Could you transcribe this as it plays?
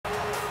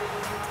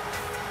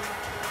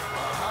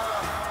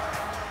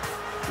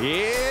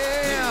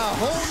Yeah,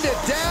 holding it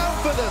down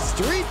for the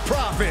Street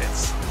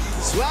Profits.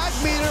 Swag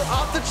meter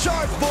off the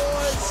charts,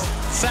 boys.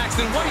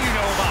 Saxton, what do you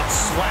know about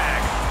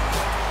swag?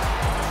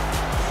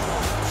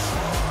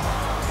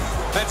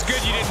 That's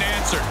good you didn't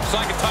answer, so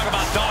I can talk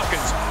about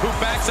Dawkins, who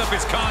backs up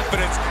his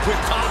confidence with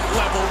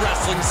top-level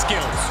wrestling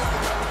skills.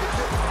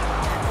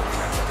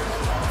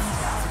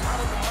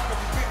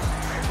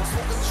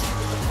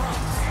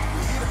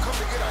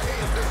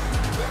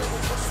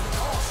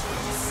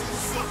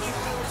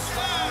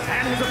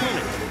 And his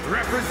opponent,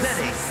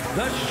 representing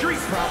the Street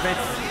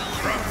Profits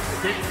from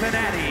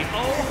Cincinnati,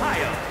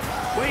 Ohio,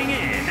 weighing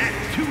in at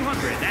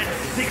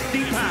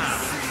 260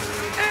 pounds,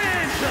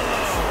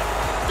 Angelo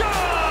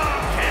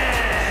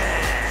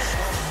Dawkins!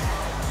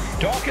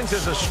 Dawkins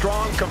has a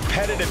strong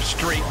competitive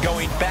streak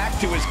going back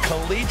to his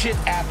collegiate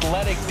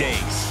athletic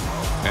days.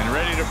 And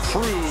ready to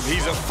prove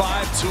he's a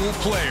five-tool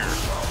player.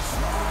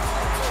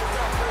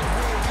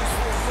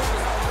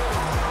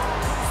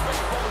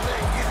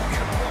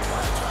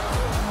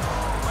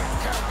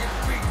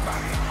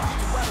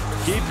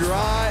 Keep your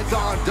eyes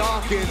on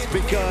Dawkins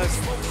because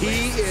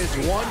he is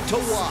one to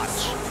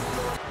watch.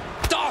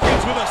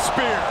 Dawkins with a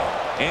spear.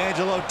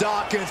 Angelo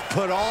Dawkins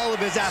put all of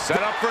his effort.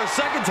 Set up for a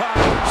second time.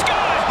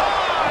 Sky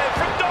high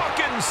from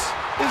Dawkins.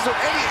 Is there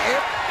any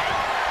air?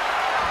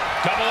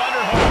 Double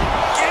underhook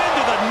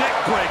into the neck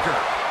breaker.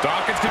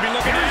 Dawkins could be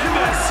looking to end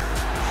this.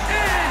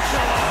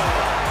 Angelo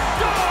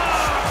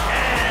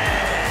Dawkins!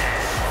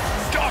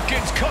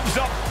 Dawkins comes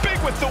up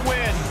big with the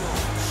win.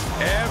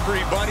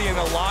 Everybody in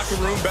the locker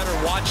room better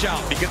watch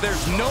out because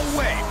there's no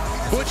way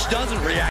Butch doesn't react.